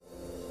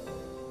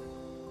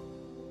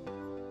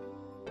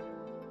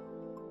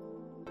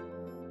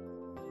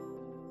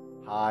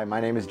Hi,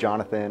 my name is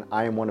Jonathan.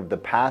 I am one of the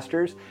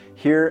pastors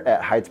here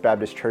at Heights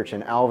Baptist Church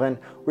in Alvin.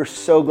 We're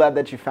so glad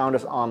that you found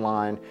us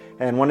online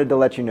and wanted to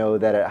let you know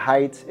that at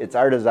Heights, it's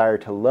our desire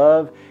to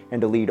love and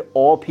to lead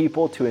all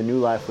people to a new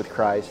life with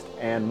Christ.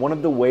 And one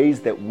of the ways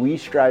that we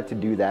strive to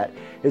do that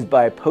is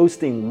by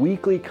posting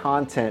weekly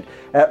content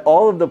at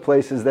all of the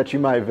places that you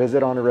might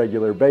visit on a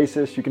regular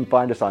basis. You can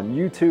find us on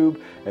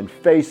YouTube and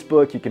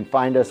Facebook. You can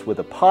find us with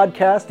a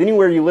podcast,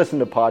 anywhere you listen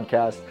to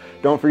podcasts.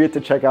 Don't forget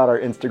to check out our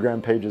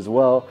Instagram page as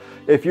well.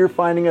 If you're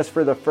finding us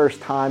for the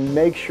first time,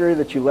 make sure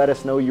that you let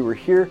us know you were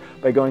here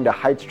by going to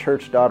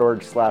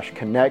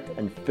heightschurch.org/connect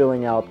and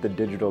filling out the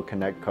digital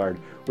connect card.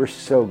 We're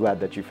so glad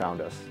that you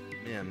found us.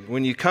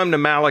 When you come to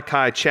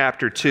Malachi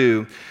chapter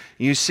 2,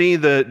 you see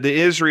the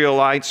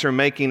Israelites are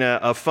making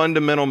a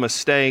fundamental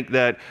mistake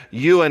that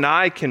you and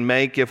I can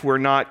make if we're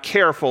not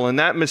careful. And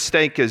that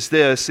mistake is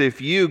this: if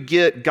you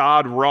get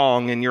God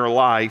wrong in your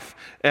life,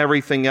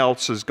 everything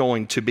else is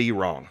going to be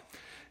wrong.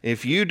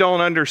 If you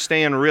don't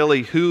understand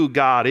really who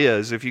God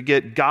is, if you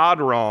get God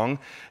wrong,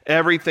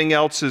 everything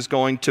else is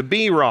going to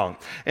be wrong.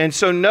 And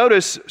so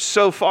notice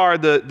so far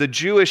the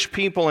Jewish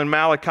people in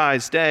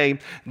Malachi's day,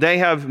 they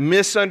have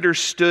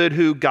misunderstood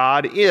who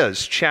God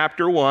is.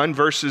 Chapter 1,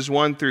 verses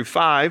 1 through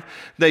 5,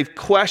 they've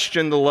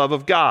questioned the love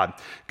of God.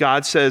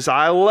 God says,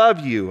 I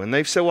love you. And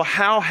they've said, well,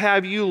 how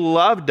have you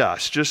loved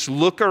us? Just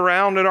look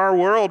around at our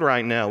world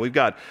right now. We've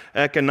got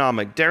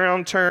economic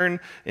downturn,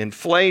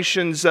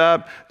 inflation's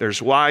up,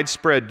 there's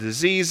widespread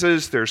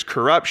diseases, there's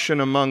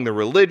corruption among the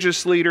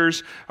religious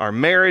leaders, our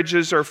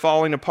marriages are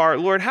falling apart.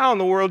 Lord, how in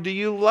the world do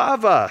you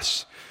love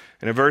us?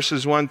 And in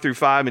verses 1 through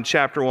 5 in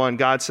chapter 1,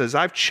 God says,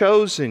 I've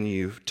chosen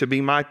you to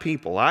be my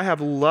people. I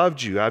have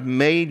loved you. I've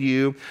made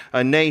you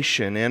a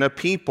nation and a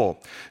people.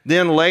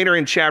 Then later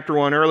in chapter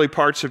 1, early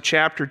parts of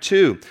chapter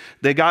 2,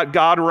 they got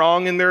God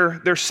wrong in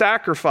their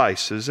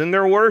sacrifices and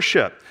their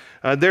worship.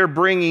 They're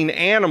bringing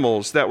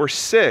animals that were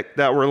sick,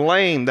 that were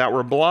lame, that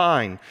were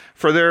blind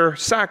for their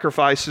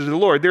sacrifices to the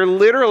Lord. They're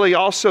literally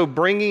also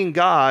bringing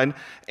God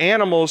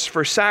animals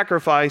for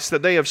sacrifice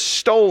that they have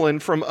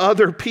stolen from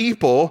other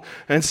people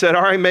and said,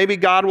 all right, maybe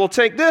God will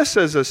take this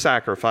as a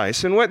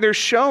sacrifice. And what they're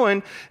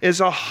showing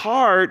is a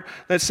heart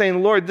that's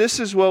saying, Lord,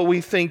 this is what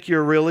we think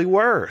you're really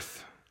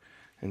worth.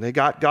 And they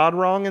got God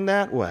wrong in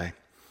that way.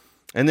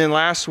 And then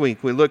last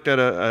week we looked at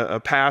a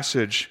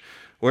passage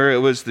where it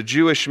was the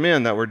Jewish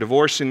men that were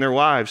divorcing their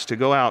wives to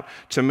go out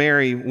to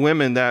marry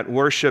women that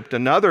worshiped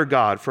another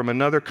god from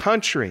another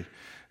country.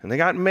 And they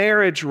got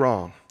marriage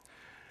wrong.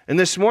 And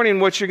this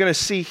morning, what you're going to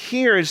see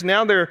here is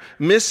now they're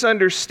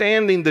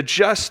misunderstanding the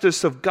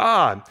justice of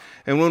God.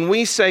 And when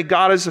we say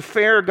God is a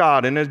fair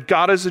God and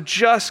God is a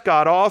just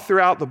God all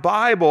throughout the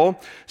Bible,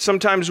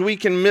 sometimes we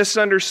can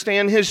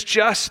misunderstand His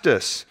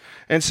justice.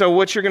 And so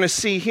what you're going to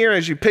see here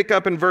as you pick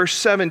up in verse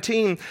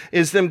 17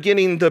 is them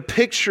getting the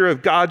picture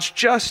of God's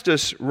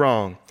justice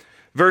wrong.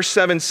 Verse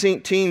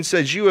 17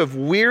 says, you have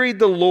wearied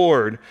the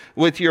Lord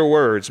with your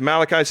words.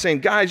 Malachi is saying,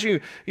 guys,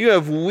 you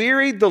have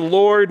wearied the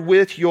Lord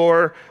with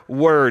your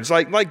words.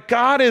 Like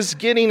God is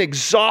getting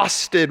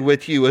exhausted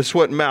with you is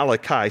what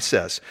Malachi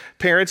says.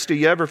 Parents, do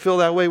you ever feel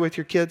that way with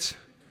your kids?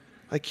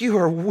 Like, you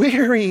are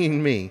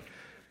wearying me.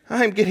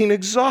 I'm getting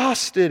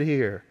exhausted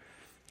here.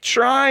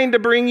 Trying to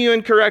bring you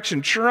in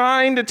correction,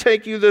 trying to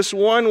take you this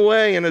one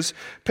way. And as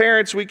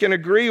parents, we can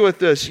agree with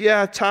this.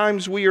 Yeah, at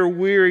times we are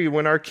weary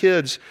when our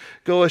kids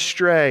go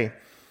astray.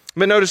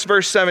 But notice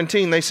verse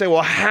 17, they say,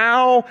 well,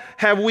 how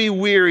have we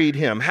wearied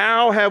him?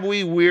 How have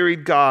we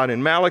wearied God?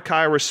 And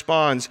Malachi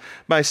responds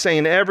by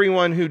saying,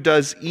 everyone who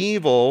does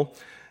evil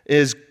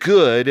is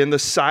good in the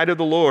sight of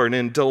the Lord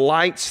and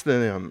delights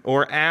in them,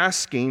 or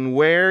asking,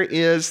 where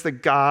is the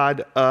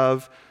God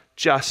of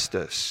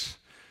justice?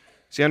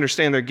 See,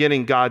 understand they're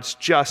getting God's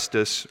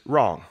justice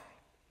wrong.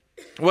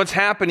 What's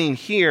happening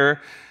here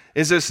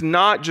is it's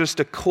not just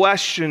a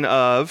question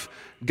of,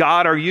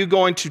 God, are you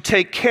going to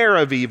take care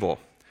of evil?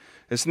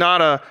 It's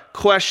not a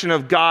question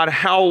of, God,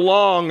 how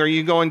long are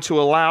you going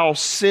to allow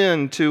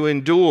sin to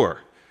endure?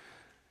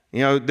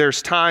 You know,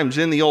 there's times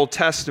in the Old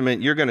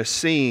Testament you're going to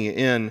see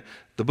in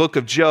the book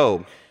of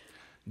Job,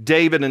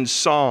 David in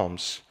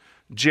Psalms,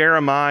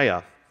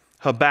 Jeremiah,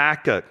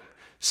 Habakkuk,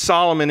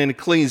 Solomon in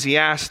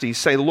Ecclesiastes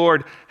say,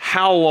 Lord,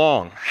 how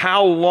long?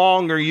 How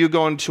long are you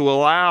going to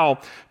allow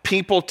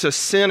people to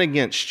sin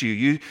against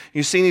you?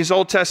 You see these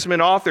Old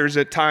Testament authors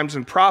at times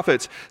and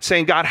prophets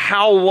saying, God,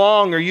 how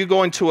long are you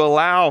going to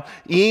allow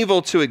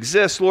evil to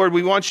exist? Lord,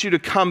 we want you to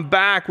come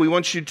back. We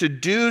want you to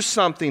do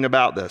something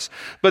about this.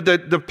 But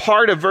the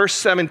part of verse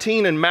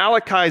 17 in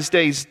Malachi's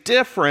day is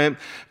different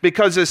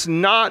because it's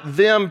not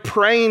them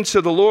praying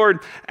to the Lord,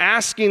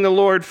 asking the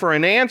Lord for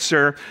an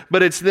answer,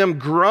 but it's them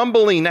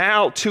grumbling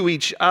out to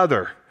each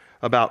other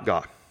about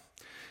God.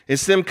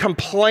 It's them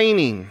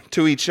complaining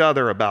to each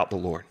other about the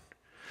Lord.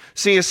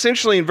 See,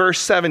 essentially in verse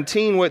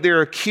 17, what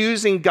they're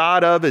accusing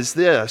God of is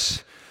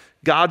this: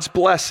 God's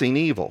blessing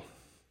evil.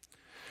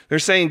 They're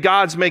saying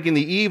God's making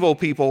the evil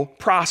people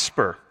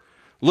prosper.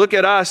 Look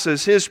at us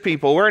as his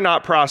people. We're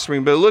not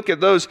prospering, but look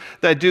at those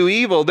that do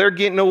evil. They're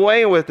getting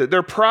away with it.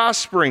 They're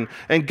prospering,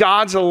 and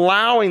God's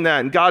allowing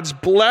that, and God's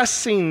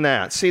blessing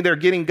that. See, they're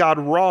getting God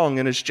wrong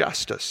in his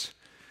justice.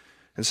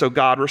 And so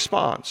God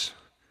responds.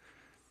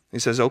 He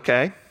says,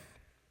 okay,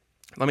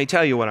 let me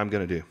tell you what I'm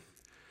going to do.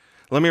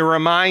 Let me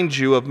remind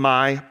you of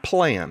my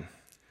plan.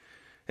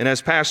 And as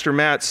Pastor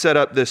Matt set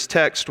up this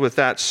text with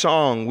that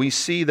song, we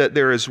see that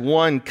there is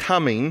one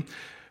coming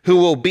who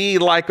will be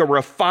like a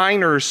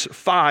refiner's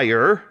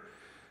fire,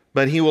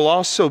 but he will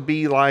also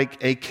be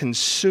like a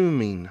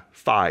consuming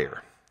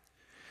fire.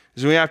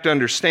 As we have to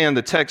understand,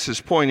 the text is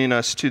pointing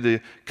us to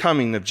the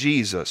coming of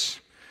Jesus.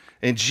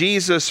 And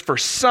Jesus, for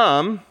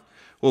some,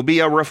 will be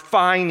a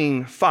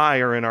refining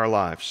fire in our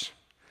lives.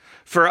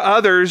 For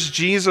others,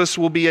 Jesus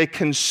will be a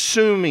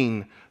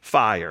consuming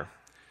fire.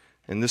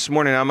 And this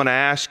morning, I'm going to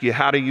ask you,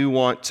 how do you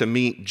want to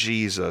meet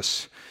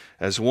Jesus?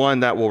 As one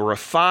that will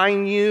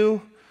refine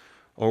you,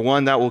 or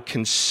one that will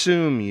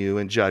consume you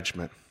in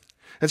judgment?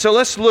 And so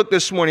let's look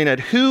this morning at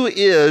who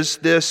is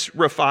this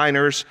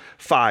refiner's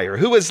fire?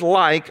 Who is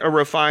like a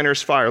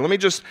refiner's fire? Let me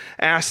just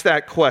ask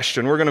that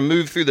question. We're going to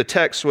move through the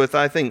text with,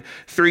 I think,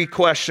 3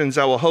 questions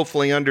that will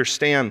hopefully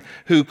understand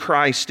who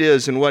Christ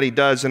is and what he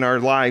does in our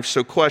life.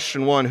 So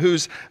question 1,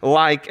 who's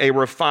like a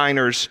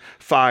refiner's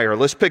fire?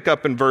 Let's pick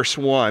up in verse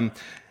 1.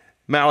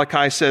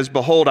 Malachi says,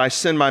 "Behold, I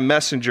send my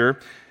messenger,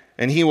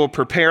 and he will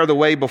prepare the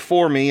way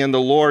before me, and the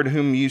Lord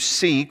whom you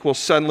seek will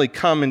suddenly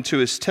come into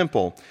his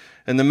temple,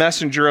 and the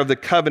messenger of the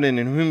covenant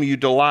in whom you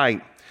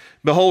delight.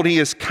 Behold, he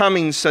is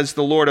coming, says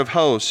the Lord of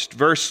hosts."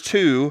 Verse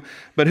 2,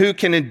 "But who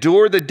can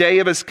endure the day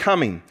of his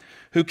coming?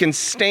 Who can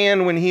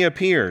stand when he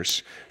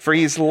appears? For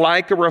he is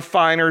like a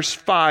refiner's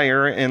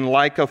fire and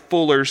like a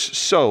fuller's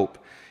soap.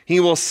 He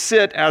will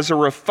sit as a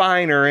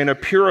refiner and a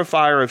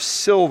purifier of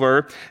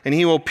silver, and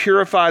he will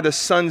purify the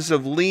sons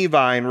of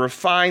Levi and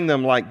refine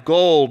them like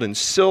gold and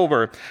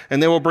silver,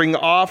 and they will bring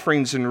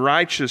offerings in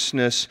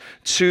righteousness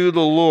to the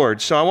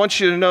Lord." So I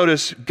want you to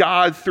notice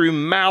God through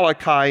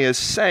Malachi is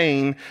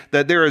saying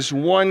that there is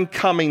one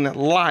coming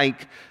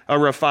like a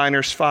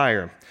refiner's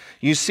fire.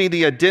 You see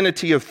the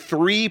identity of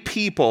 3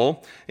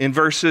 people in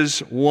verses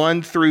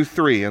 1 through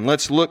 3, and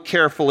let's look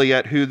carefully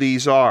at who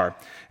these are.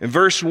 In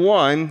verse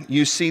 1,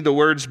 you see the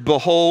words,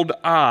 "Behold,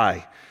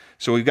 I."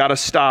 So we've got to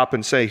stop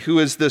and say, who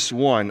is this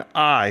one?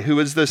 I.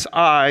 Who is this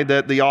I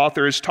that the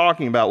author is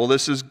talking about? Well,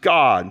 this is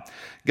God.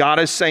 God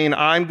is saying,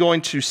 I'm going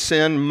to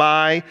send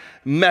my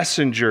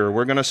messenger.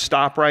 We're going to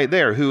stop right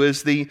there. Who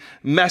is the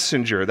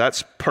messenger?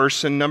 That's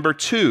person number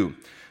 2.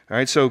 All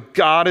right, so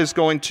God is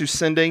going to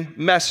send a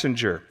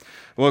messenger.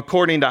 Well,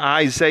 according to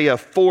Isaiah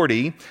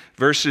 40,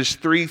 verses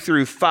 3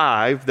 through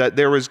 5, that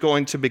there was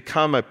going to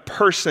become a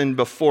person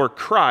before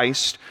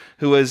Christ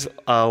who is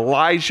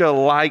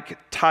Elijah-like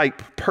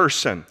type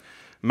person.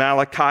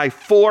 Malachi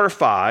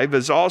 4:5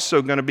 is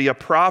also going to be a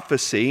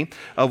prophecy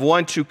of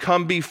one to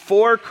come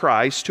before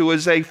Christ who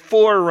is a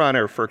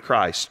forerunner for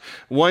Christ,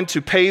 one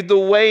to pave the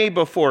way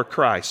before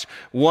Christ,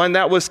 one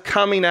that was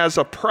coming as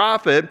a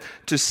prophet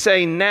to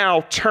say,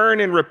 now turn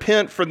and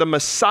repent, for the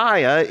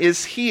Messiah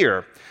is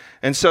here.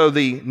 And so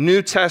the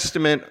New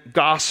Testament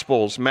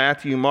Gospels,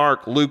 Matthew,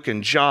 Mark, Luke,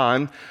 and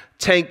John,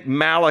 take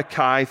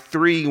Malachi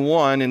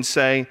 3:1 and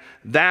say,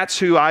 that's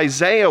who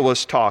Isaiah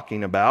was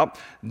talking about.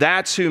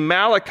 That's who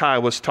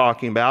Malachi was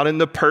talking about in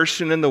the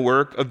person and the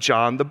work of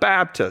John the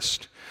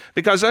Baptist.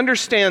 Because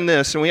understand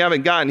this, and we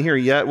haven't gotten here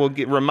yet, we'll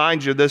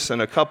remind you of this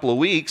in a couple of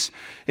weeks,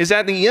 is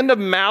at the end of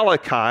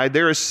Malachi,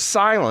 there is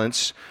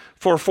silence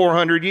for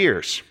 400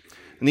 years.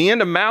 In the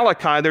end of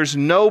Malachi, there's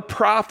no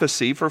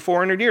prophecy for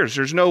 400 years.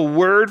 There's no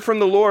word from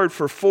the Lord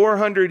for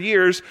 400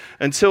 years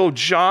until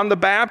John the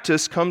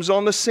Baptist comes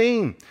on the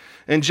scene.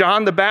 And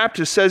John the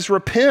Baptist says,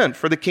 repent,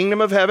 for the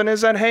kingdom of heaven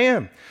is at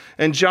hand.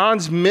 And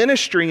John's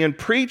ministry and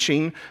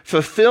preaching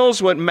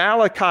fulfills what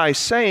Malachi is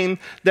saying,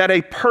 that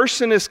a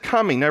person is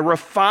coming, a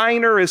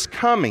refiner is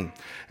coming.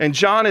 And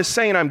John is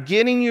saying, I'm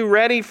getting you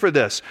ready for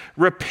this.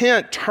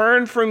 Repent,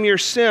 turn from your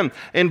sin,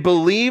 and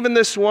believe in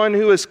this one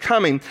who is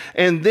coming.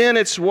 And then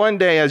it's one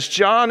day, as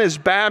John is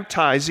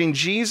baptizing,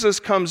 Jesus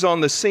comes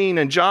on the scene,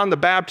 and John the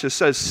Baptist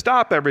says,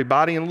 stop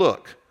everybody and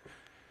look.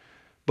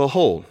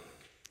 Behold,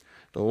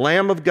 the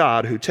Lamb of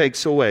God who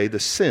takes away the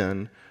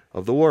sin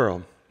of the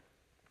world.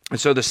 And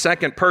so the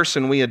second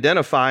person we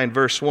identify in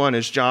verse 1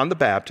 is John the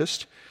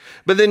Baptist.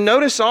 But then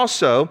notice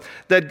also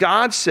that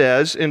God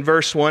says in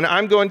verse 1,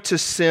 I'm going to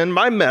send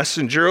my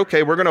messenger.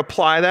 Okay, we're going to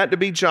apply that to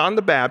be John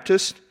the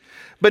Baptist.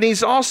 But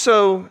he's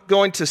also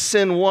going to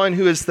send one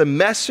who is the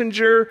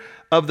messenger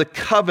of the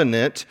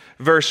covenant,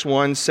 verse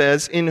 1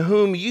 says, in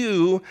whom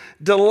you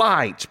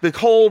delight.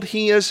 Behold,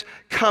 he is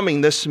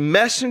coming, this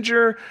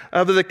messenger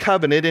of the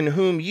covenant in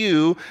whom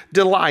you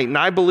delight. And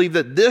I believe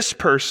that this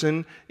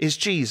person is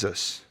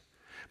Jesus.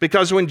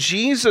 Because when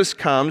Jesus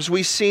comes,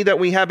 we see that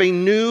we have a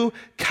new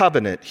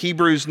covenant.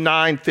 Hebrews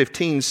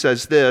 9:15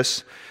 says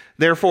this,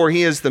 therefore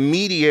he is the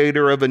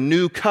mediator of a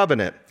new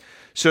covenant,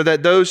 so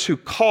that those who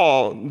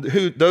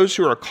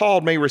are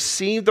called may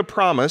receive the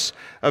promise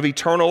of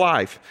eternal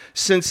life,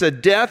 since a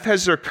death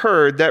has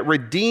occurred that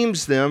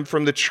redeems them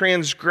from the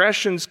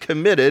transgressions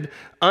committed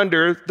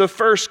under the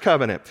first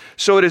covenant.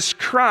 So it is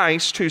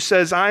Christ who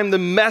says, I'm the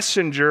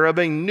messenger of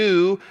a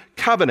new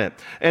covenant.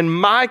 And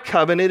my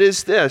covenant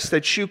is this,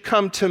 that you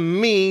come to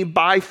me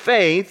by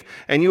faith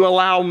and you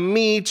allow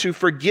me to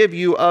forgive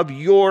you of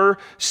your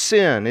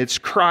sin. It's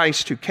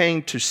Christ who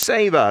came to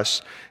save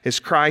us. It's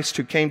Christ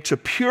who came to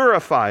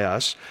purify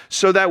us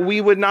so that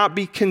we would not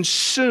be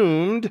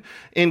consumed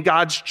in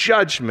God's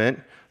judgment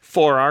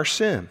for our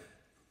sin.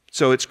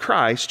 So it's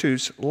Christ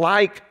who's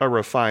like a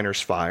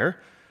refiner's fire.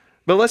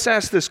 But let's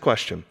ask this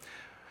question.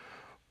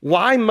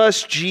 Why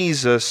must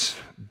Jesus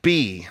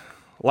be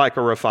like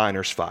a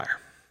refiner's fire?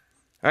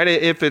 Right?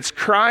 If it's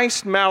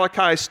Christ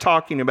Malachi's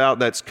talking about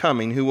that's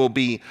coming, who will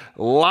be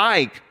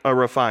like a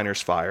refiner's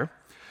fire,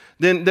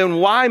 then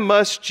why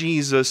must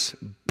Jesus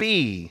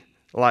be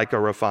like a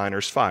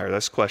refiner's fire?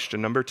 That's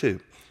question number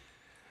 2.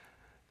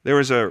 There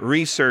was a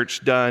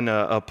research done,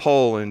 a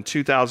poll in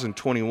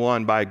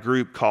 2021 by a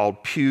group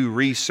called Pew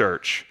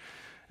Research.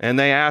 And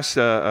they asked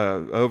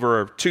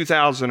over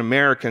 2,000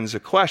 Americans a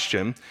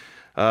question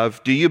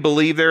of, do you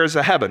believe there is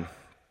a heaven?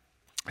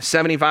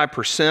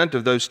 75%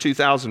 of those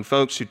 2,000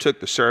 folks who took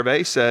the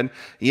survey said,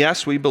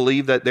 yes, we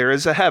believe that there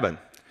is a heaven.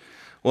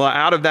 Well,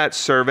 out of that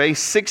survey,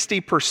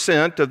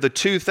 60% of the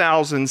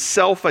 2,000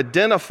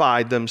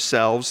 self-identified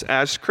themselves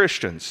as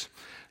Christians.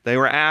 They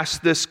were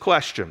asked this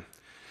question: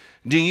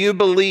 do you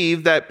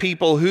believe that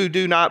people who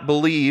do not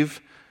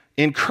believe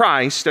in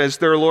Christ as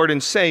their Lord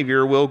and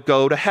Savior will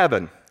go to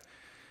heaven?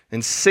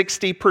 And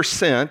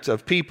 60%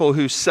 of people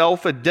who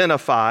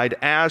self-identified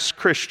as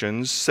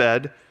Christians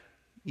said,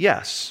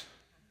 yes.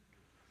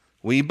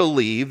 We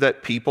believe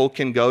that people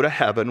can go to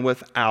heaven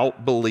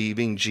without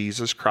believing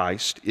Jesus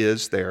Christ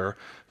is their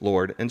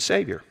Lord and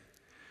Savior.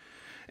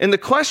 And the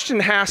question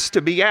has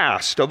to be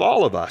asked of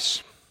all of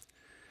us.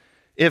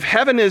 If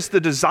heaven is the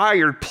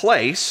desired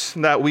place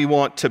that we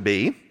want to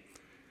be,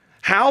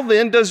 how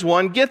then does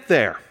one get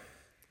there?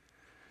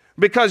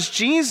 Because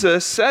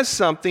Jesus says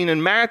something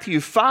in Matthew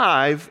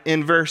 5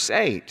 in verse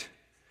 8.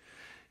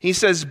 He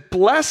says,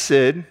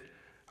 blessed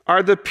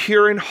are the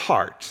pure in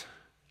heart,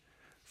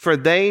 for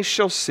they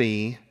shall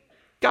see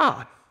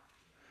God.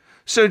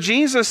 So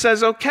Jesus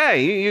says,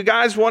 okay, you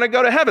guys want to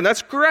go to heaven.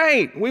 That's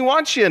great. We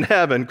want you in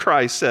heaven,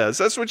 Christ says.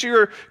 That's what you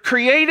were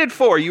created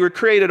for. You were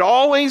created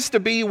always to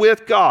be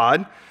with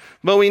God.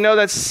 But we know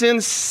that sin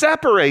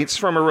separates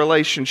from a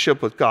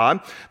relationship with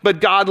God.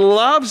 But God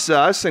loves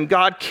us and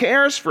God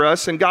cares for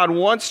us and God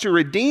wants to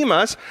redeem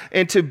us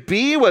and to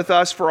be with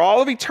us for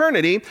all of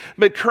eternity.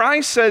 But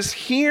Christ says,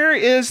 here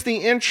is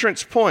the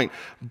entrance point.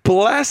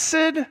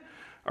 Blessed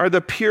are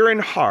the pure in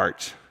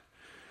heart,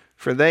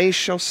 for they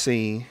shall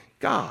see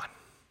God.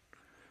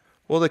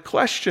 Well, the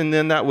question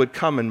then that would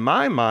come in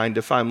my mind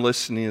if I'm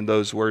listening to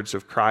those words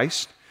of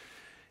Christ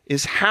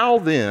is, how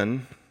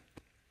then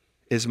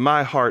is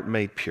my heart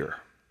made pure?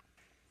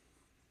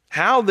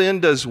 How then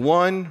does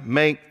one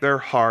make their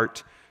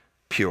heart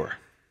pure?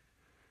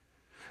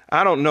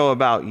 I don't know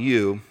about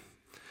you,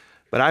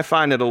 but I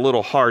find it a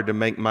little hard to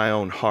make my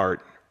own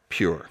heart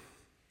pure.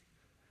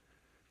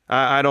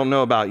 I don't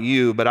know about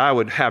you, but I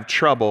would have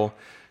trouble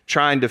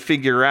trying to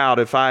figure out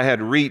if I had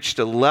reached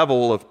a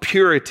level of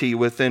purity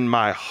within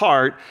my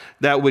heart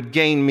that would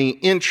gain me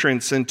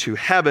entrance into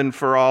heaven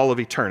for all of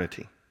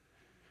eternity.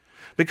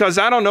 Because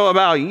I don't know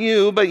about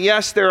you, but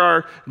yes, there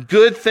are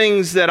good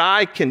things that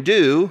I can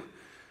do,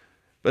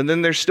 but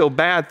then there's still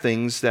bad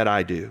things that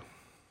I do.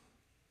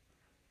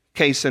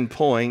 Case in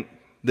point,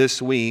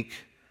 this week,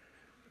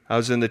 I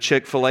was in the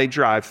Chick-fil-A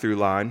drive-thru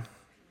line,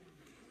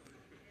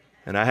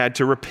 and I had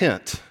to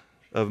repent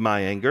of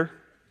my anger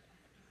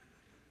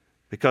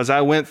because I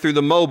went through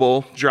the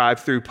mobile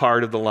drive-thru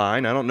part of the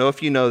line. I don't know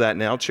if you know that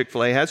now.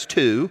 Chick-fil-A has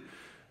two.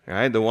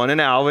 Right, the one in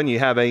Alvin, you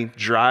have a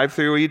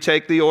drive-thru where you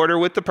take the order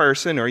with the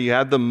person, or you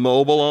have the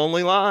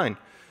mobile-only line.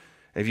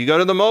 If you go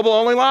to the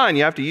mobile-only line,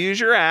 you have to use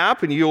your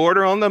app, and you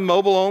order on the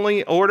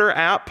mobile-only order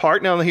app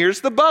part. Now,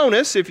 here's the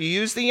bonus. If you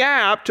use the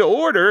app to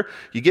order,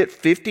 you get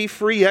 50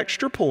 free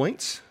extra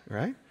points,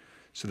 right?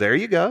 So there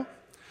you go.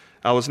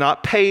 I was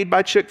not paid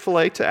by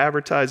Chick-fil-A to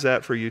advertise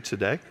that for you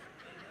today.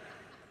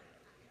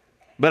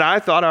 But I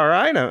thought, all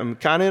right, I'm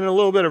kind of in a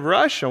little bit of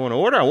rush. I want to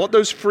order. I want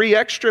those free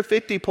extra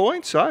 50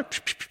 points. So I,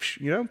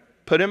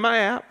 put in my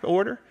app,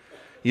 order.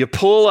 You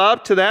pull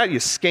up to that, you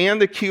scan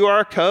the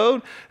QR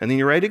code, and then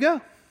you're ready to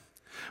go.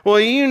 Well,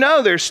 you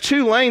know there's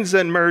two lanes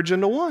that merge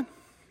into one.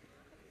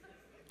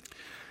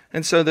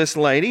 And so this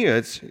lady,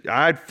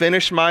 I'd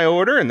finished my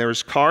order, and there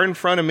was a car in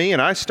front of me,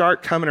 and I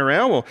start coming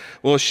around.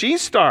 Well, she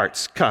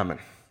starts coming,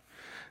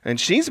 and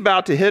she's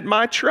about to hit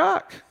my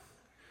truck.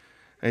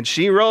 And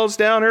she rolls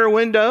down her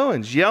window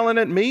and is yelling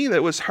at me that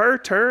it was her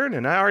turn,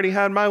 and I already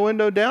had my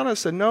window down. I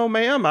said, no,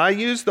 ma'am, I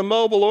used the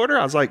mobile order.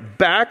 I was like,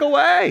 back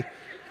away.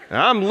 And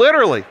I'm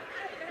literally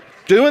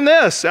doing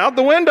this out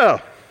the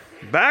window.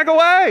 Back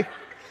away,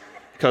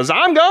 because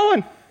I'm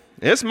going.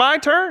 It's my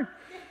turn.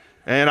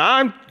 And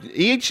I'm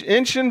each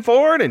inching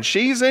forward, and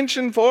she's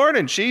inching forward,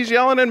 and she's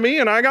yelling at me,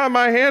 and I got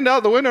my hand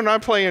out the window, and I'm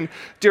playing,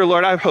 dear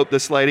Lord, I hope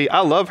this lady, I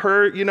love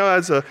her,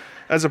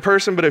 as a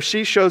person, but if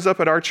she shows up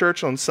at our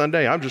church on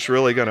Sunday, I'm just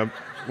really going to,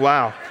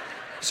 wow.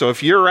 So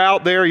if you're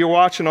out there, you're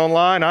watching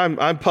online,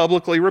 I'm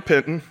publicly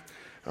repenting.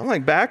 I'm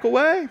like, back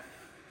away.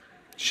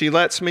 She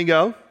lets me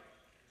go.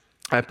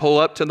 I pull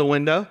up to the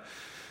window,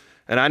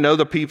 and I know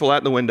the people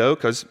at the window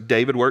because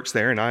David works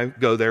there, and I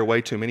go there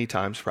way too many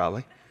times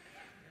probably.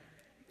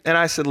 And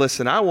I said,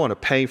 listen, I want to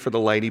pay for the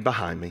lady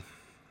behind me.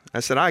 I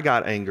said, I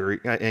got angry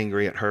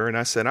at her, and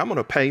I said, I'm going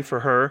to pay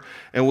for her,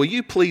 and will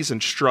you please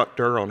instruct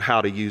her on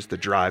how to use the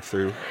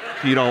drive-thru,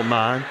 if you don't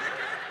mind?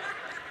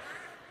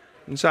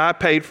 And so I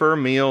paid for her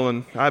meal,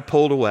 and I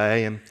pulled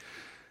away, and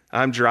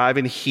I'm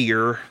driving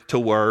here to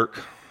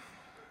work.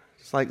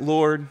 It's like,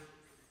 Lord,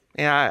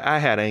 yeah, I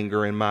had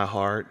anger in my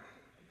heart.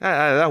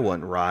 That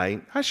wasn't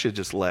right. I should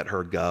just let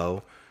her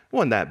go. It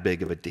wasn't that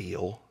big of a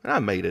deal, and I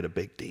made it a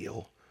big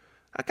deal.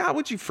 God,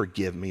 would you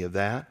forgive me of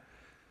that?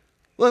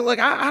 Look,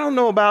 I don't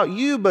know about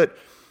you, but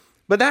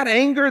that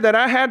anger that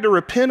I had to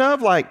repent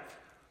of, like,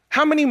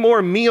 how many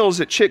more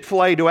meals at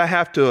Chick-fil-A do I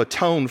have to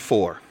atone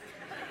for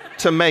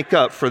to make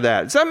up for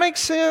that? Does that make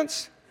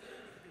sense?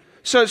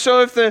 So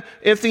if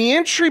the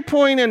entry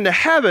point into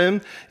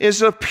heaven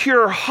is a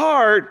pure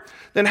heart,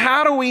 then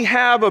how do we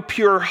have a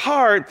pure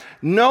heart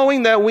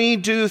knowing that we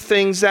do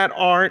things that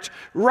aren't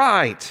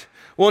right?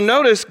 Well,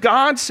 notice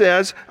God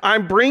says,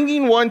 I'm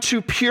bringing one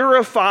to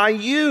purify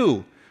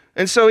you.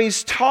 And so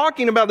he's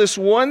talking about this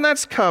one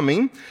that's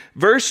coming.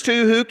 Verse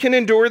 2, who can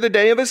endure the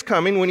day of his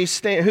coming,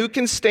 who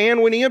can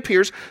stand when he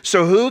appears?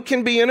 So who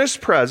can be in his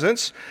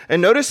presence?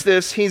 And notice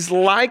this, he's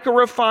like a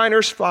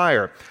refiner's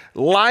fire,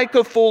 like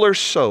a fuller's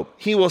soap.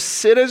 He will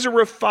sit as a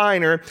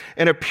refiner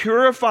and a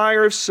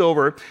purifier of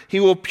silver.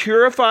 He will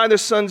purify the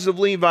sons of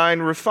Levi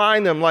and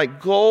refine them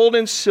like gold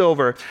and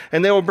silver,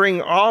 and they will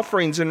bring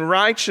offerings in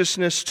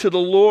righteousness to the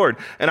Lord.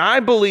 And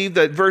I believe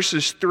that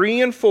verses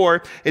 3 and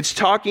 4, it's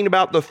talking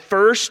about the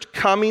first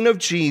coming of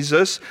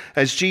Jesus,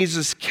 as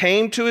Jesus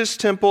came to his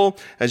temple,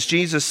 as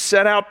Jesus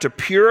set out to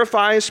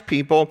purify his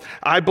people.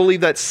 I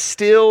believe that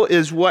still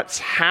is what's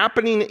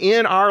happening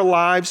in our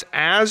lives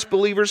as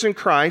believers in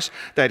Christ,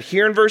 that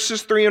here in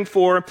verses 3 and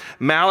 4,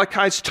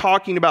 Malachi's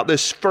talking about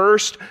this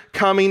first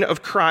coming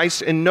of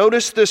Christ. And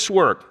notice this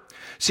work.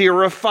 See, a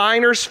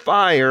refiner's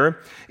fire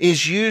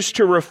is used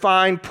to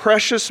refine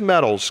precious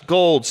metals,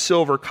 gold,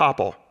 silver,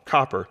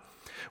 copper.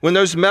 When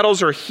those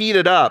metals are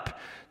heated up,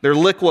 they're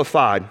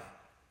liquefied.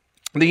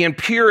 The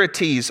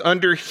impurities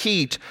under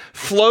heat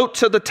float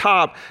to the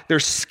top.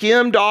 They're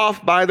skimmed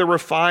off by the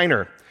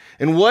refiner.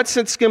 And once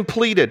it's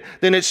completed,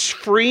 then it's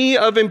free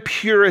of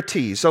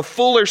impurities. A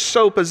fuller's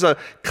soap is a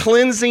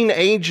cleansing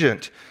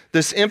agent.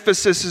 This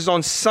emphasis is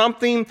on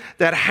something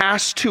that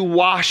has to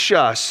wash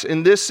us.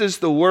 And this is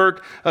the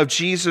work of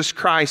Jesus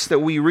Christ that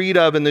we read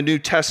of in the New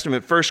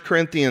Testament, 1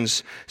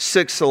 Corinthians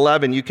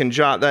 6:11. You can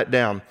jot that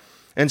down.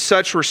 And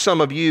such were some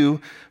of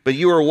you, but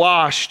you were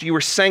washed, you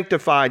were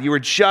sanctified, you were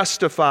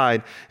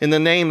justified in the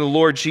name of the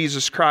Lord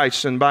Jesus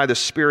Christ and by the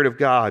Spirit of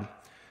God.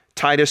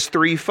 Titus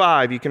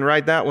 3:5, you can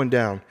write that one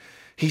down.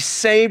 He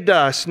saved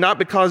us not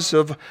because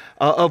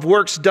of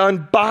works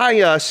done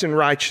by us in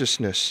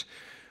righteousness,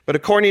 but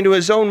according to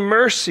his own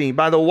mercy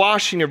by the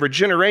washing of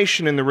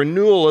regeneration and the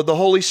renewal of the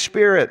Holy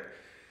Spirit.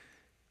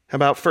 How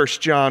about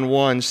 1 John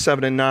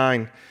 1:7 and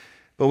 9?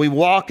 But we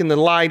walk in the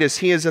light as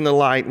he is in the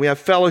light. We have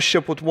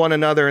fellowship with one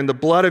another, and the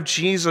blood of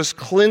Jesus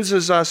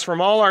cleanses us from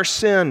all our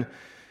sin.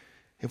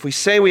 If we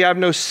say we have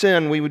no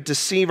sin, we would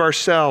deceive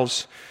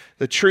ourselves.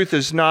 The truth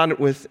is not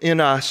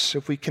within us.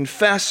 If we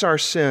confess our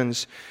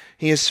sins,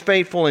 he is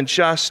faithful and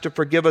just to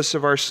forgive us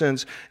of our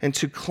sins and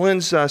to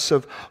cleanse us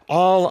of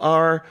all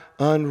our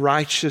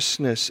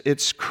unrighteousness.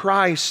 It's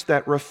Christ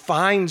that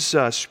refines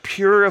us,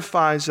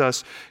 purifies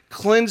us,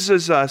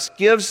 cleanses us,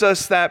 gives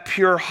us that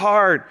pure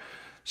heart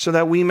so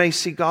that we may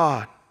see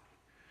God.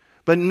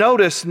 But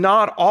notice,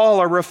 not all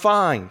are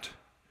refined.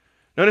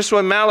 Notice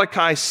what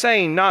Malachi is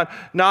saying, not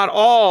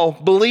all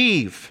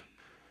believe.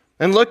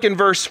 And look in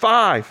verse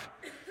 5.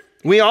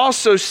 We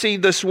also see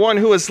this one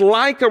who is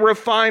like a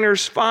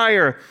refiner's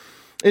fire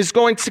is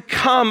going to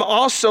come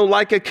also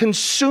like a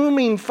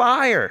consuming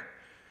fire.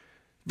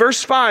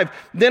 Verse 5,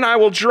 then I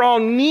will draw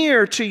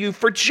near to you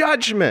for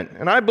judgment.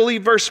 And I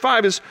believe verse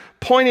 5 is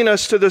pointing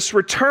us to this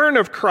return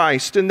of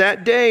Christ in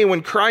that day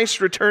when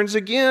Christ returns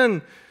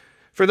again.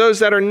 For those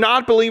that are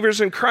not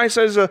believers in Christ,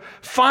 that is a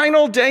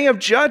final day of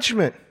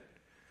judgment.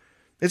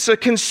 It's a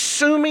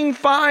consuming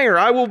fire.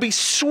 I will be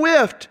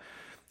swift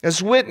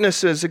as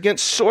witnesses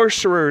against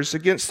sorcerers,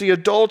 against the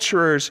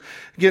adulterers,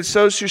 against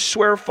those who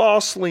swear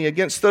falsely,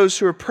 against those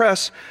who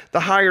oppress the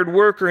hired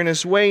worker in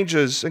his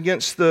wages,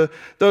 against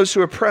those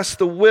who oppress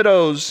the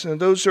widows and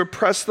those who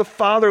oppress the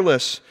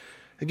fatherless,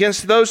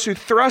 against those who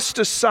thrust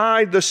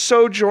aside the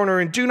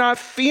sojourner and do not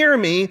fear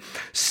me,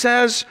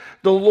 says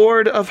the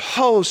Lord of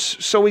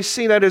hosts. So we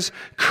see that as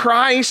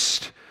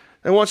Christ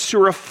that wants to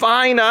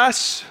refine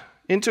us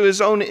into his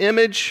own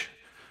image,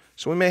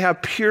 so we may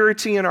have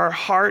purity in our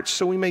hearts,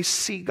 so we may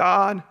see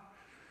God.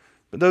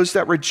 But those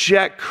that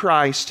reject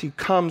Christ, he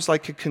comes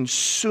like a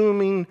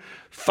consuming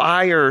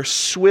fire,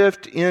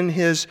 swift in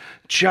his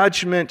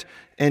judgment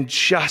and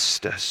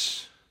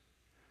justice.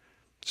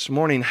 This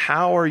morning,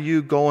 how are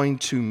you going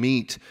to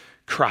meet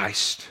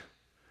Christ?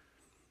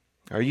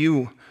 Are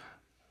you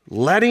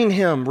letting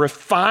him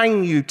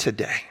refine you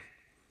today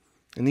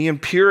in the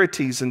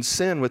impurities and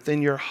sin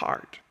within your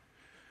heart?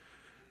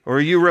 Or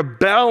are you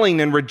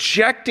rebelling and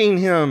rejecting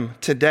him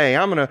today?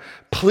 I'm going to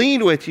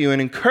plead with you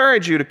and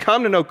encourage you to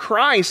come to know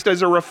Christ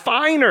as a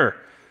refiner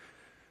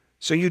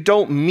so you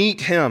don't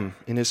meet him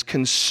in his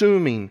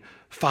consuming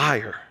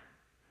fire.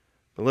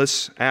 But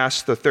let's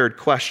ask the third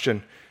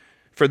question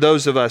for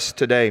those of us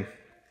today.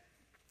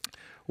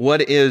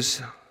 What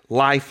is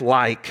life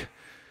like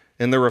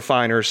in the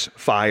refiner's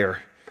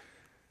fire?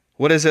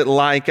 What is it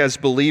like as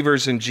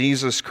believers in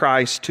Jesus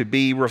Christ to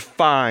be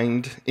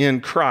refined in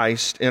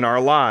Christ in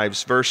our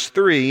lives? Verse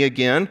 3,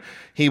 again,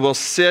 he will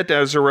sit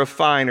as a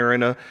refiner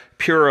and a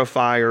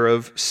purifier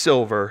of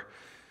silver.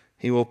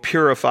 He will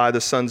purify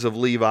the sons of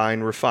Levi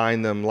and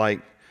refine them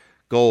like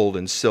gold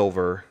and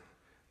silver.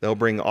 They'll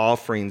bring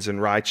offerings in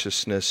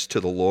righteousness to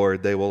the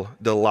Lord. They will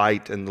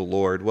delight in the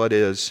Lord. What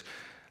is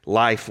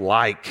life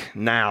like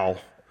now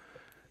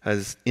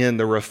as in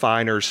the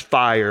refiner's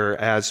fire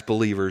as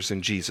believers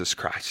in Jesus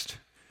Christ?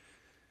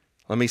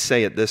 Let me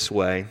say it this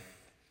way.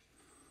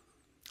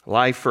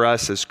 Life for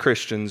us as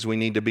Christians, we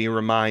need to be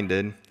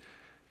reminded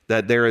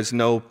that there is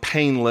no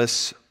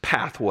painless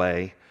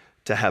pathway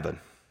to heaven.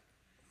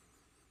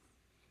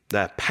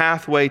 That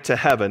pathway to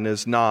heaven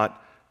is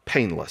not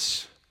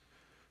painless.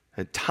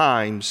 At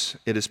times,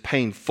 it is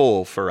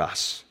painful for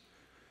us.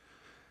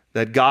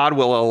 That God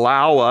will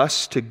allow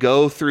us to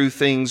go through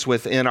things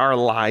within our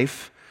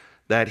life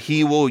that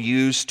he will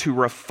use to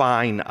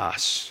refine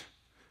us,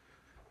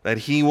 that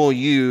he will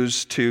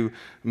use to,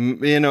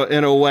 in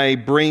a way,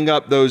 bring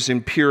up those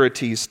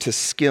impurities to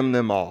skim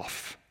them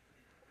off.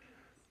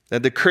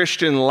 That the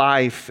Christian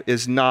life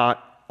is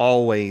not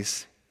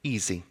always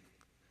easy.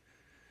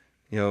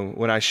 You know,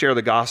 when I share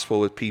the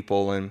gospel with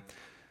people and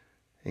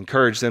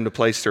encourage them to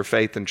place their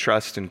faith and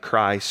trust in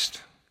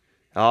Christ,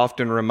 I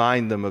often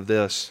remind them of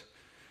this,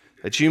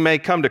 that you may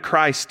come to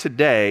Christ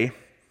today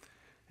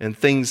and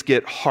things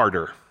get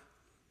harder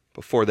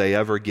before they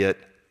ever get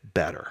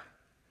better.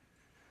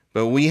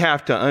 But we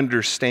have to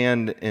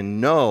understand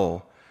and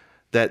know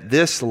that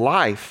this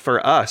life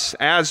for us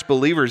as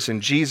believers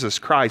in Jesus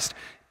Christ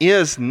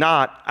is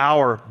not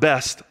our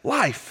best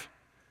life.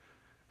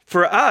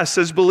 For us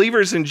as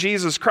believers in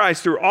Jesus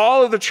Christ, through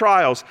all of the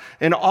trials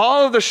and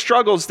all of the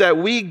struggles that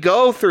we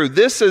go through,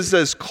 this is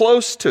as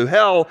close to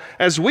hell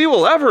as we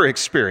will ever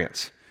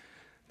experience.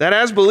 That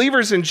as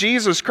believers in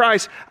Jesus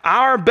Christ,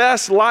 our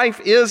best life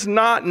is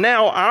not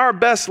now. Our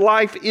best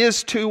life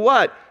is to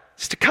what?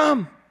 It's to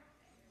come.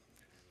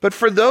 But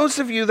for those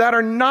of you that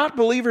are not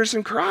believers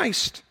in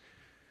Christ,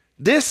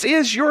 this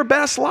is your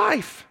best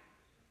life.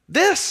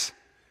 This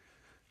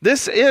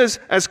is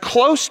as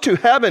close to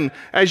heaven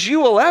as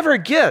you will ever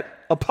get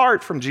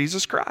apart from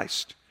Jesus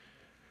Christ.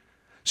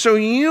 So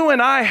you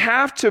and I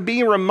have to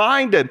be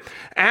reminded,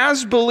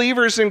 as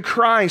believers in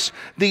Christ,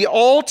 the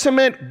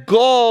ultimate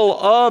goal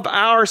of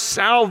our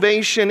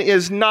salvation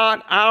is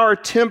not our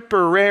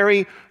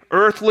temporary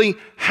earthly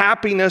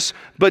happiness,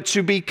 but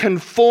to be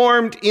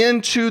conformed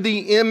into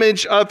the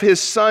image of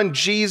his Son,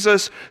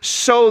 Jesus,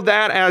 so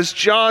that, as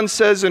John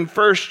says in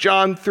 1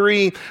 John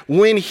 3,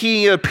 when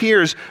he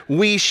appears,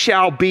 we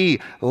shall be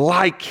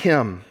like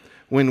him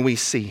when we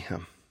see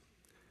him.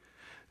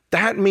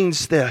 That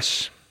means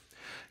this: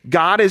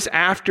 God is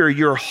after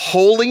your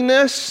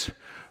holiness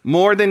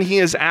more than he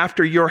is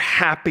after your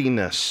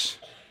happiness.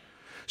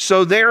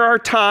 So there are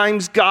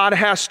times God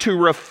has to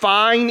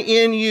refine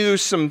in you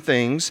some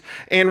things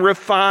and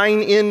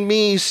refine in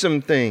me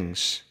some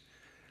things.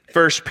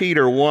 1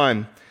 Peter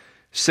 1,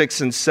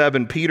 6 and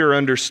 7, Peter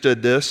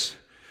understood this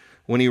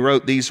when he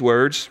wrote these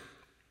words.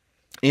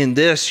 In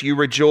this you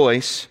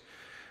rejoice,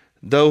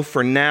 though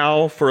for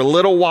now, for a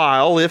little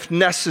while, if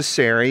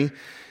necessary,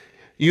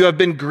 you have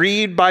been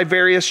grieved by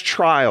various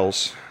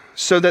trials,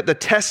 so that the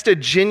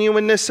tested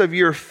genuineness of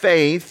your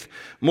faith,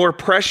 more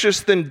precious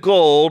than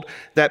gold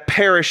that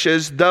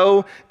perishes,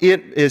 though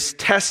it is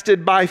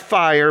tested by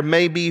fire,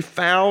 may be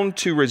found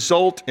to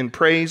result in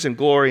praise and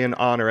glory and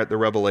honor at the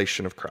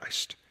revelation of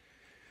Christ.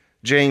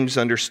 James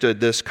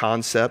understood this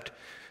concept.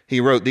 He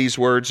wrote these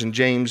words in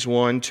James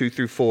 1, 2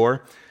 through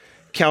 4.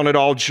 Count it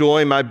all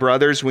joy, my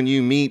brothers, when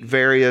you meet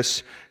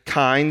various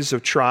kinds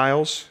of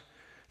trials.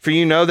 For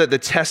you know that the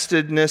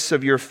testedness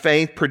of your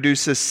faith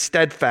produces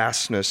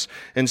steadfastness,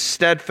 and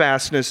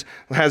steadfastness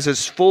has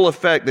its full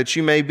effect that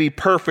you may be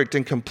perfect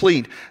and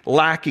complete,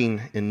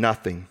 lacking in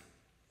nothing.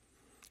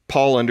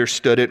 Paul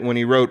understood it when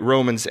he wrote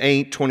Romans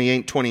 8,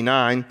 28,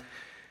 29.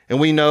 And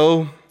we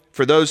know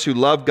for those who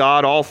love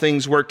God, all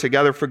things work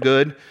together for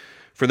good.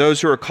 For those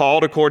who are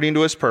called according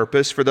to his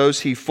purpose, for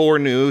those he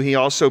foreknew, he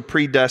also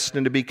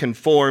predestined to be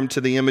conformed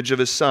to the image of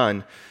his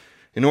Son,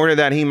 in order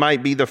that he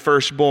might be the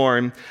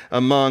firstborn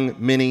among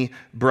many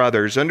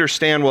brothers.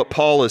 Understand what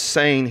Paul is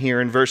saying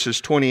here in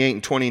verses 28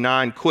 and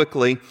 29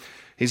 quickly.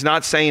 He's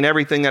not saying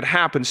everything that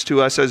happens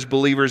to us as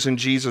believers in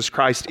Jesus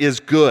Christ is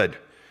good.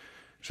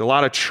 There's a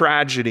lot of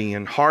tragedy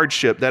and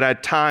hardship that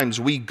at times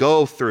we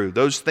go through.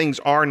 Those things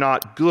are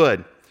not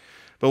good.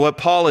 But what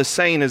Paul is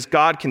saying is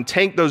God can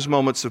take those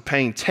moments of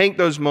pain, take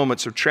those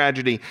moments of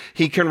tragedy.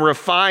 He can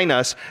refine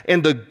us.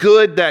 And the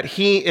good that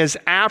he is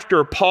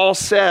after, Paul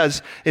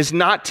says, is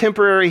not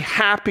temporary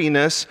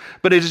happiness,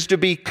 but it is to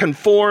be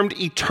conformed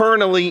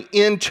eternally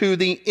into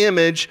the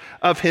image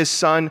of his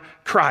Son,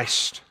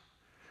 Christ.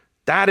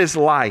 That is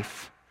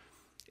life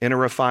in a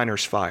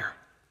refiner's fire.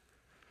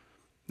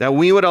 That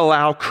we would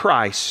allow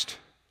Christ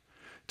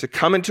to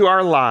come into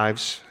our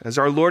lives as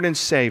our Lord and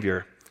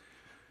Savior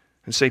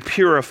and say,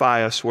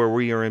 purify us where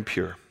we are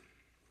impure.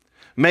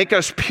 Make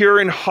us pure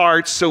in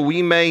heart so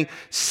we may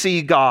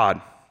see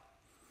God.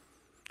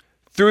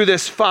 Through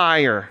this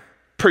fire,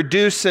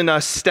 produce in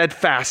us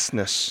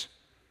steadfastness,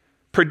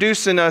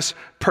 produce in us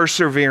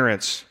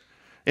perseverance.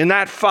 In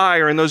that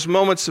fire, in those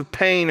moments of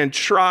pain and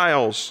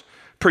trials,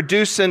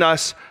 produce in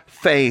us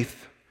faith.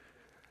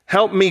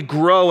 Help me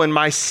grow in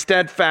my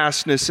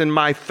steadfastness, in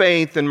my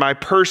faith, in my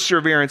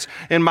perseverance,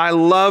 in my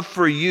love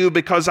for you,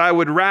 because I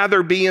would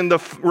rather be in the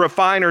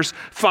refiner's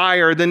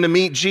fire than to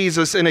meet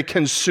Jesus in a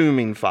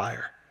consuming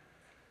fire.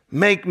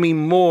 Make me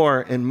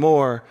more and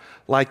more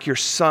like your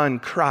Son,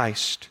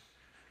 Christ,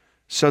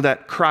 so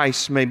that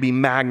Christ may be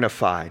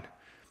magnified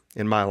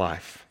in my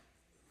life.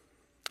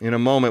 In a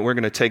moment, we're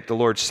going to take the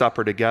Lord's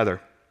Supper together,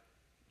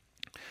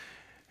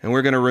 and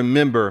we're going to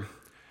remember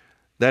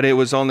that it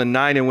was on the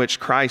night in which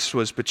Christ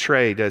was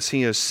betrayed, as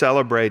he is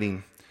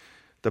celebrating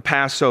the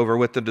Passover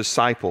with the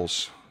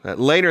disciples, that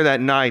later that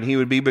night he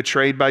would be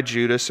betrayed by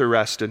Judas,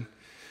 arrested.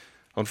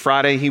 On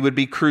Friday he would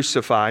be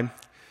crucified.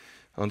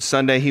 On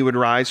Sunday he would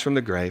rise from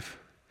the grave.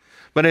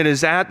 But it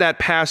is at that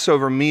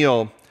Passover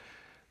meal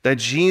that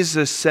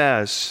Jesus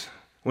says,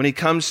 when he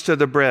comes to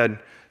the bread,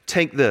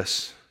 take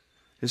this.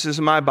 This is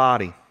my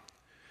body.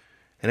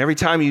 And every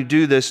time you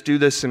do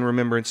this in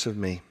remembrance of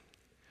me.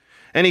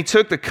 And he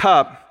took the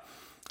cup,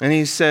 and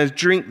he says,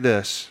 drink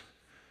this.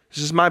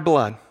 This is my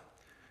blood.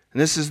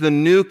 And this is the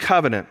new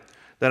covenant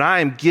that I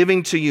am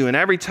giving to you. And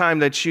every time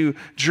that you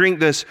drink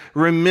this,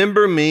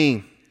 remember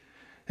me.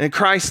 And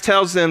Christ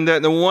tells them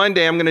that one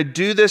day I'm going to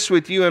do this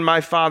with you in my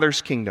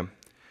Father's kingdom.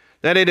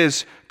 That it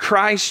is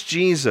Christ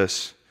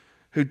Jesus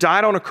who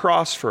died on a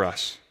cross for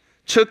us,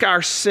 took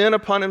our sin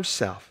upon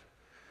himself,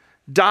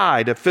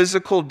 died a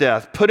physical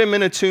death, put him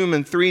in a tomb,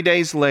 and 3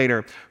 days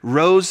later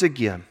rose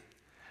again.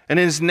 And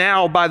it is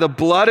now by the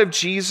blood of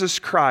Jesus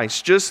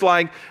Christ, just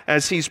like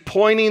as he's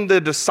pointing the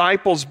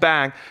disciples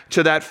back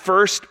to that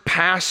first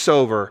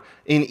Passover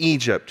in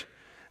Egypt.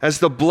 As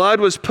the blood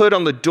was put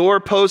on the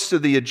doorposts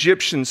of the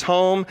Egyptians'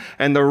 home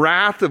and the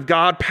wrath of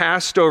God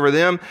passed over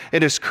them,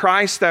 it is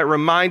Christ that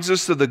reminds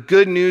us of the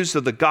good news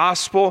of the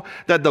gospel,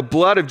 that the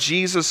blood of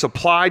Jesus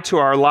applied to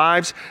our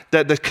lives,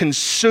 that the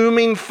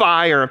consuming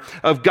fire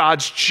of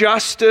God's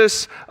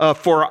justice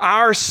for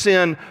our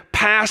sin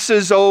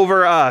passes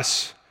over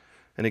us.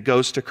 And it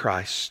goes to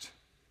Christ.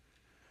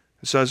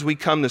 And so as we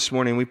come this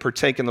morning, we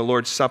partake in the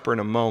Lord's Supper in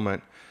a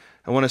moment.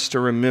 I want us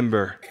to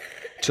remember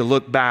to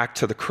look back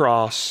to the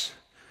cross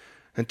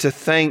and to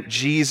thank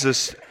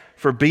Jesus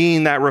for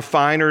being that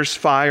refiner's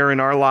fire in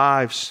our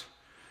lives.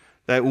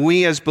 That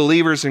we as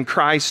believers in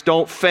Christ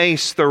don't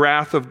face the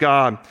wrath of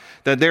God.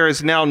 That there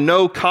is now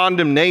no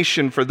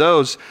condemnation for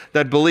those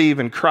that believe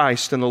in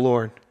Christ and the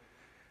Lord.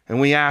 And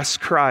we ask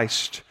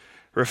Christ,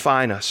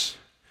 refine us.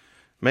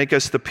 Make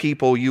us the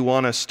people you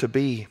want us to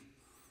be.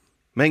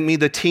 Make me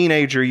the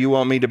teenager you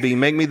want me to be.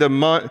 Make me the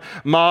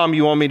mom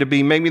you want me to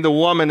be. Make me the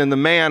woman and the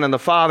man and the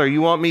father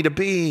you want me to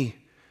be.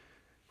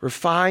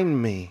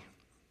 Refine me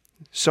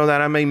so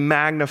that I may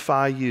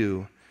magnify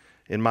you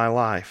in my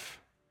life.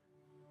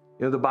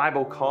 You know, the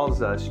Bible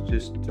calls us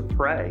just to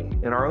pray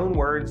in our own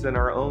words, in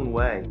our own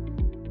way.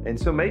 And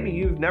so maybe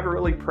you've never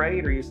really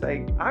prayed, or you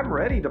say, I'm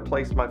ready to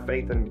place my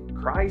faith in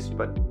Christ,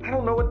 but I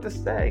don't know what to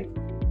say.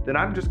 Then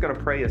I'm just going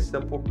to pray a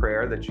simple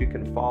prayer that you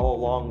can follow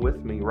along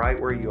with me right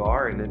where you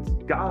are. And it's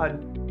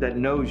God that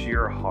knows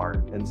your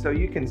heart. And so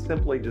you can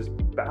simply just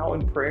bow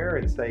in prayer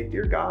and say,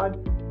 Dear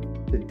God,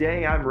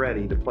 today I'm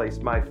ready to place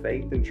my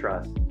faith and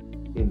trust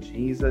in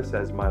Jesus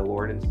as my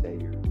Lord and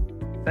Savior.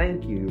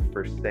 Thank you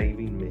for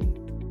saving me.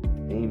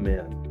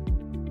 Amen.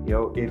 You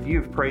know, if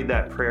you've prayed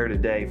that prayer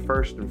today,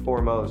 first and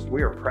foremost,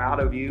 we are proud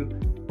of you.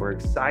 We're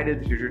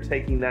excited that you're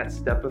taking that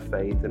step of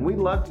faith. And we'd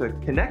love to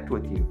connect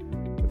with you,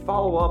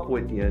 follow up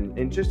with you,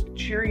 and just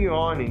cheer you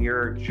on in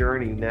your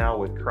journey now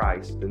with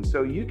Christ. And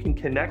so you can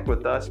connect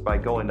with us by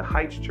going to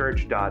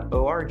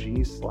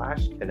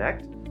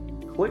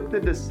heightschurch.org/connect. Click the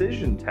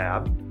decision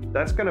tab.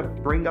 That's going to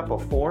bring up a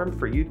form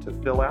for you to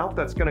fill out.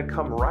 That's going to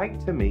come right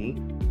to me,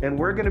 and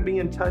we're going to be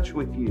in touch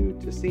with you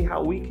to see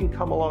how we can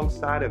come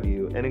alongside of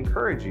you and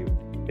encourage you.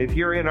 If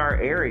you're in our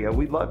area,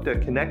 we'd love to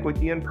connect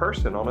with you in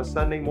person on a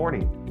Sunday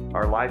morning.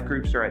 Our life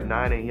groups are at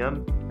 9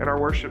 a.m. and our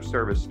worship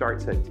service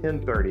starts at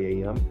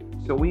 10:30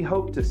 a.m. So we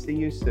hope to see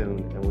you soon,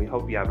 and we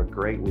hope you have a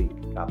great week.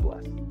 God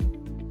bless.